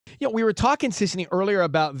Yeah, we were talking, Sissany, earlier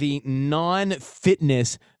about the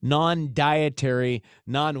non-fitness, non-dietary,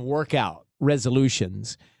 non-workout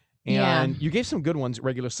resolutions. Yeah. And you gave some good ones: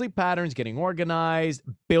 regular sleep patterns, getting organized,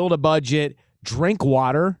 build a budget, drink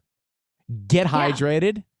water, get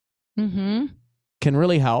hydrated. Mm-hmm. Can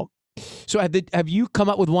really help. So have you come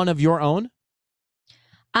up with one of your own?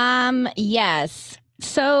 Yes.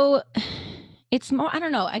 So it's more, I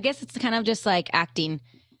don't know. I guess it's kind of just like acting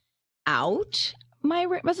out my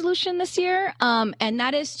resolution this year. And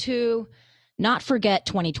that is to not forget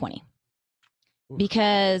 2020.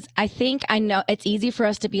 Because I know it's easy for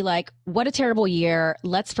us to be like, what a terrible year.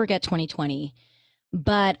 Let's forget 2020.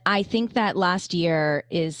 But I think that last year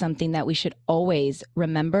is something that we should always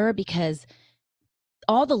remember, because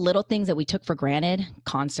all the little things that we took for granted,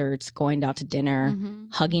 concerts, going out to dinner,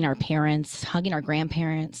 hugging our parents, hugging our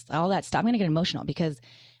grandparents, all that stuff. I'm going to get emotional because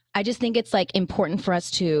I just think it's like important for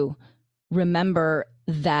us to remember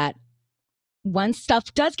that once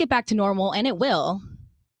stuff does get back to normal, and it will,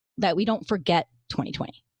 that we don't forget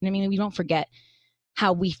 2020. I mean, we don't forget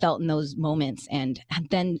how we felt in those moments. And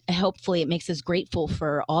then hopefully it makes us grateful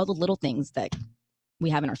for all the little things that we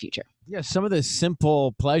have in our future. Yeah, some of the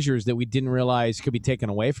simple pleasures that we didn't realize could be taken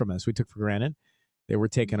away from us, we took for granted. They were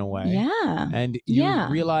taken away. Yeah. And you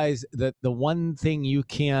realize that the one thing you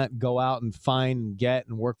can't go out and find and get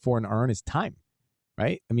and work for and earn is time,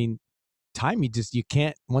 right? I mean, time, you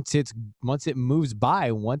can't, once it moves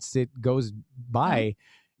by, once it goes by,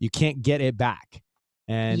 you can't get it back.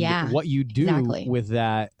 And what you do with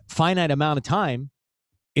that finite amount of time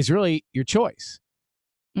is really your choice.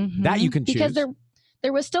 That you can choose. Because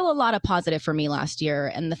there was still a lot of positive for me last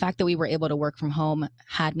year. And the fact that we were able to work from home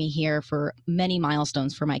had me here for many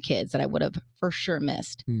milestones for my kids that I would have for sure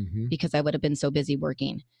missed because I would have been so busy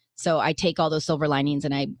working. So I take all those silver linings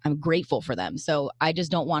and I'm grateful for them. So I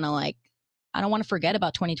just don't want to I don't want to forget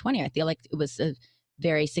about 2020. I feel like it was a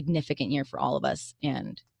very significant year for all of us,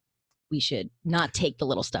 and we should not take the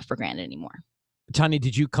little stuff for granted anymore. Tanya,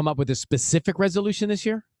 did you come up with a specific resolution this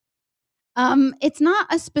year? It's not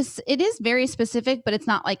it is very specific, but it's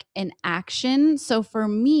not like an action. So for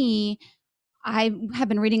me, I have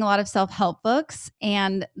been reading a lot of self-help books,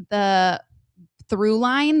 and the through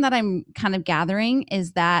line that I'm kind of gathering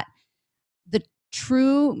is that the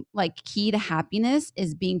true key to happiness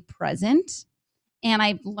is being present. And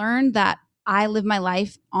I've learned that I live my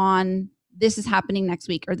life on this is happening next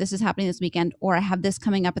week, or this is happening this weekend, or I have this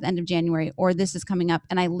coming up at the end of January, or this is coming up.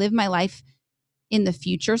 And I live my life in the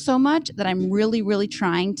future so much that I'm really, really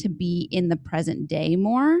trying to be in the present day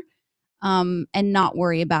more, and not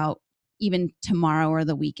worry about even tomorrow or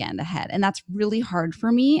the weekend ahead. And that's really hard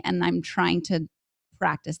for me. And I'm trying to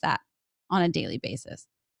practice that on a daily basis.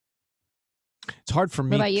 It's hard for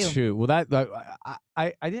me too. Well,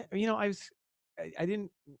 I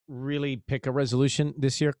didn't really pick a resolution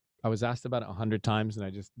this year. I was asked about it 100 times and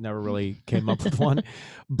I just never really came up with one.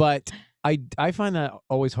 But I find that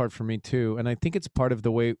always hard for me too. And I think it's part of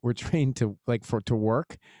the way we're trained to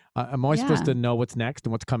work. I'm always supposed to know what's next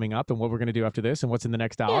and what's coming up and what we're going to do after this and what's in the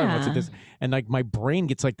next hour and what's at this. And my brain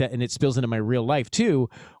gets like that, and it spills into my real life too,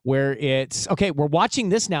 where it's, okay, we're watching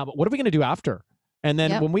this now, but what are we going to do after? And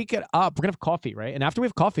then when we get up, we're going to have coffee, right? And after we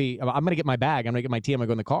have coffee, I'm going to get my bag. I'm going to get my tea. I'm going to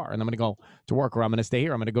go in the car, and I'm going to go to work, or I'm going to stay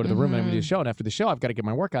here. I'm going to go to the room, and I'm going to do the show. And after the show, I've got to get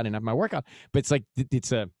my workout and have my workout. But it's like,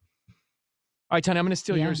 all right, Tanya, I'm going to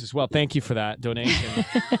steal yours as well. Thank you for that donation.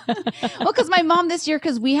 Well, because my mom this year,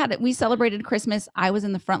 because we celebrated Christmas. I was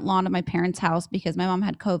in the front lawn of my parents' house because my mom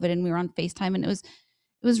had COVID, and we were on FaceTime, and it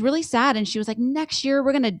was really sad. And she was like, next year,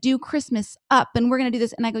 we're going to do Christmas up, and we're going to do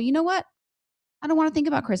this. And I go, you know what? I don't want to think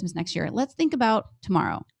about Christmas next year. Let's think about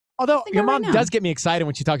tomorrow. Although your mom does get me excited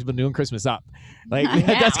when she talks about doing Christmas up.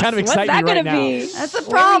 That's kind of exciting right now. That's the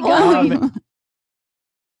problem.